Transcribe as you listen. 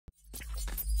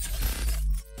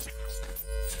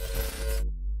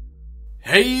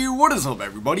Hey, what is up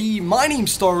everybody? My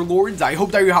name's Star-Lord. I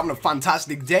hope that you're having a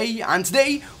fantastic day, and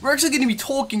today we're actually going to be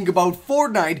talking about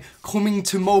Fortnite coming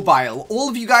to mobile. All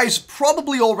of you guys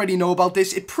probably already know about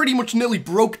this. It pretty much nearly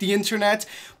broke the internet,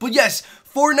 but yes,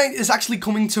 Fortnite is actually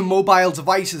coming to mobile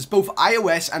devices, both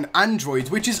iOS and Android,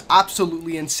 which is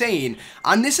absolutely insane.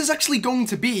 And this is actually going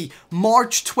to be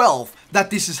March 12th that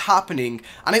this is happening.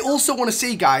 And I also want to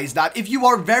say, guys, that if you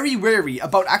are very wary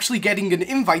about actually getting an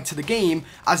invite to the game,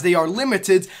 as they are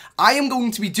limited, I am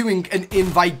going to be doing an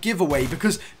invite giveaway,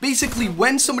 because basically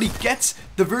when somebody gets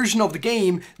the version of the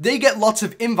game, they get lots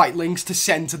of invite links to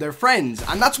send to their friends.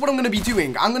 And that's what I'm going to be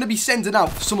doing. I'm going to be sending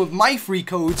out some of my free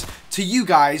codes to you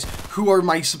guys who are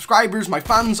my subscribers, my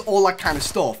fans, all that kind of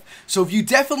stuff. So if you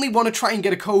definitely want to try and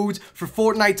get a code for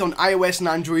Fortnite on iOS and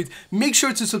Android, make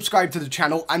sure to subscribe to the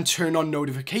channel and turn on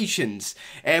notifications.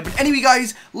 But anyway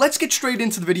guys, let's get straight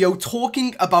into the video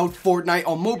talking about Fortnite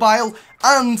on mobile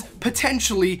and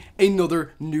potentially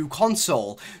another new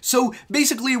console. So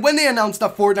basically when they announced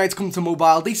that Fortnite's coming to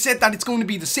mobile, they said that it's going to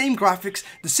be the same graphics,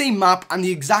 the same map, and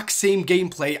the exact same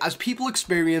gameplay as people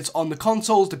experience on the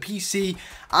consoles, the PC,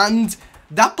 and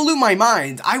that blew my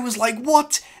mind. I was like,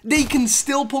 what? They can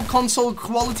still put console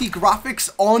quality graphics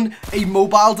on a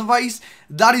mobile device?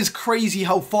 That is crazy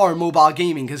how far mobile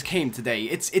gaming has came today.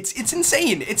 It's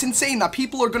insane. It's insane that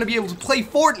people are going to be able to play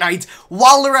Fortnite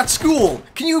while they're at school.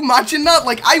 Can you imagine that?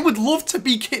 Like, I would love to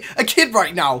be a kid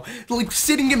right now, like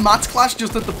sitting in maths class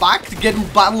just at the back, getting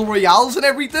battle royales and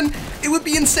everything. It would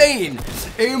be insane.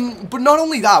 But not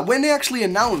only that, when they actually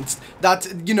announced that,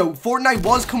 you know, Fortnite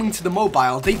was coming to the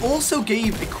mobile, they also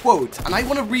gave a quote, and I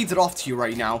want to read it off to you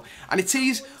right now, and it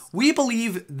says, "We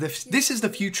believe this is the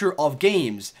future of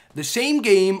games. The same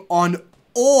game on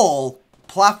all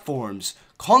platforms.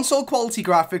 Console quality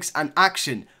graphics and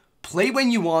action. Play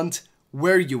when you want,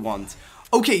 where you want."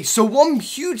 Okay, so one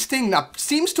huge thing that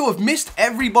seems to have missed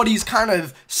everybody's kind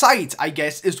of sight, I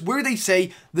guess, is where they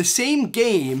say the same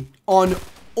game on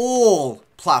all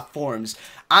platforms.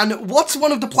 And what's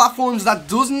one of the platforms that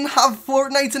doesn't have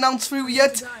Fortnite announced through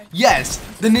yet? Yes,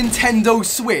 the Nintendo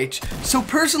Switch. So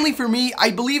personally for me,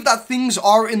 I believe that things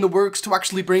are in the works to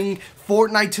actually bring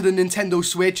Fortnite to the Nintendo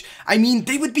Switch. I mean,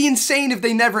 they would be insane if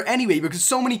they never anyway, because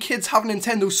so many kids have a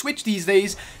Nintendo Switch these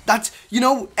days that, you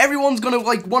know, everyone's gonna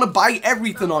like want to buy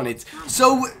everything on it.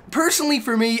 So personally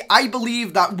for me, I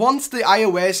believe that once the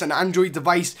iOS and Android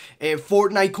device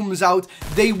Fortnite comes out,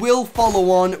 they will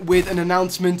follow on with an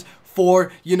announcement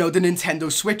for, you know, the Nintendo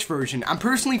Switch version. And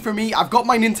personally for me, I've got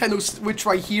my Nintendo Switch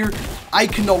right here. I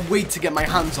cannot wait to get my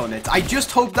hands on it. I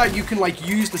just hope that you can like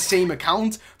use the same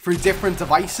account for different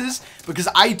devices, because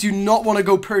I do not want to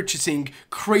go purchasing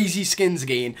crazy skins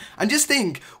again. And just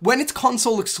think, when it's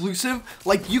console exclusive,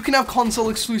 like you can have console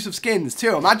exclusive skins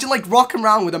too. Imagine like rocking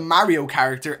around with a Mario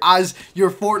character as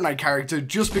your Fortnite character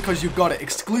just because you've got it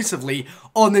exclusively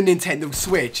on the Nintendo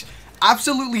Switch.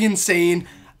 Absolutely insane.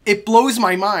 It blows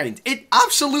my mind. It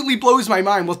absolutely blows my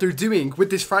mind what they're doing with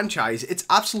this franchise. It's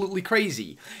absolutely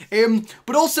crazy.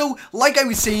 But also, like I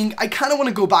was saying, I kind of want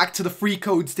to go back to the free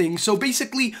codes thing. So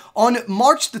basically, on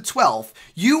March the 12th,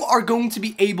 you are going to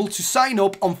be able to sign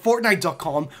up on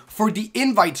Fortnite.com for the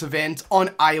Invites event on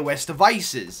iOS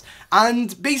devices.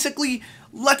 And basically,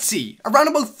 let's see, around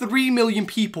about 3 million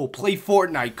people play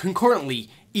Fortnite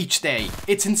concurrently each day.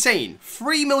 It's insane.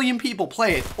 3 million people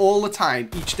play it all the time,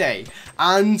 each day.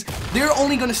 And they're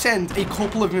only going to send a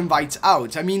couple of invites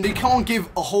out. I mean, they can't give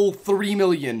a whole 3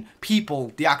 million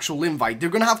people the actual invite. They're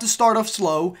going to have to start off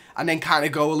slow and then kind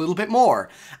of go a little bit more.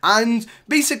 And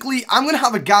basically, I'm going to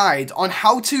have a guide on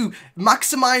how to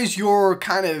maximize your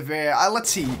kind of, let's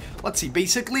see,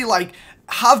 basically like,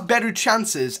 have better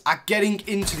chances at getting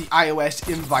into the iOS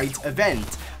invite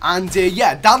event. And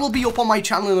yeah, that'll be up on my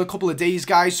channel in a couple of days,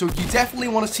 guys. So if you definitely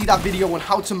want to see that video on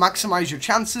how to maximize your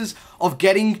chances of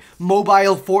getting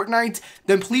mobile Fortnite,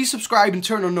 then please subscribe and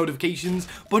turn on notifications.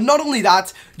 But not only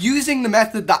that, using the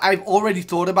method that I've already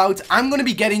thought about, I'm going to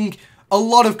be getting a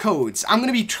lot of codes. I'm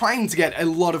going to be trying to get a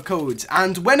lot of codes.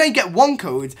 And when I get one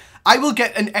code, I will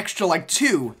get an extra like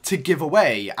 2 to give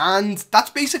away. And that's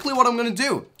basically what I'm going to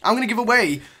do. I'm going to give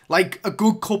away like a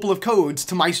good couple of codes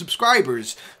to my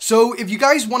subscribers. So if you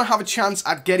guys want to have a chance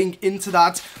at getting into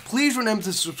that, please remember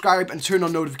to subscribe and turn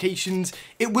on notifications.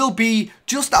 It will be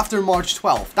just after March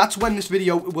 12th. That's when this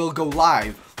video will go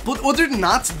live. But other than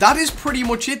that, that is pretty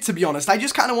much it, to be honest. I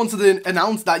just kind of wanted to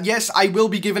announce that, yes, I will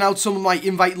be giving out some of my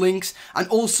invite links. And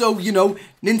also, you know,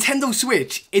 Nintendo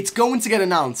Switch, it's going to get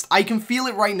announced. I can feel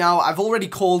it right now. I've already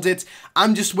called it.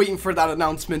 I'm just waiting for that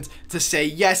announcement to say,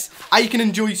 yes, I can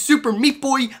enjoy Super Meat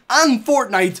Boy and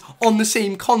Fortnite on the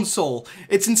same console.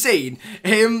 It's insane.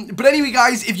 But anyway,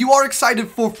 guys, if you are excited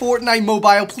for Fortnite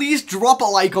Mobile, please drop a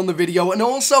like on the video. And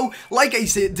also, like I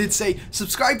did say,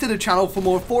 subscribe to the channel for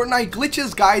more Fortnite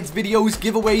glitches, guides, videos,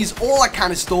 giveaways, all that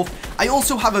kind of stuff. I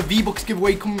also have a V-Bucks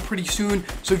giveaway coming pretty soon,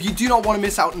 so if you do not want to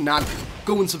miss out on that,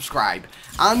 go and subscribe.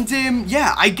 And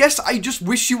yeah, I guess I just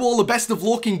wish you all the best of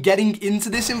luck in getting into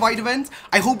this invite event.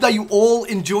 I hope that you all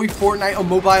enjoy Fortnite on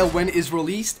mobile when it is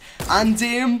released. And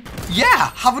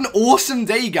yeah, have an awesome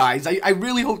day, guys. I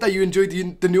really hope that you enjoyed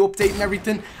the new update and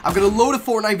everything. I've got a load of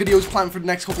Fortnite videos planned for the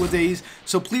next couple of days,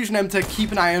 so please remember to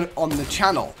keep an eye out on the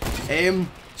channel.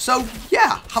 So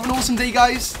yeah, have an awesome day,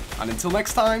 guys. And until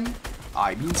next time,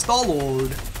 I've been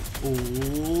Star-Lord.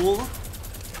 Oh,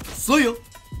 see ya.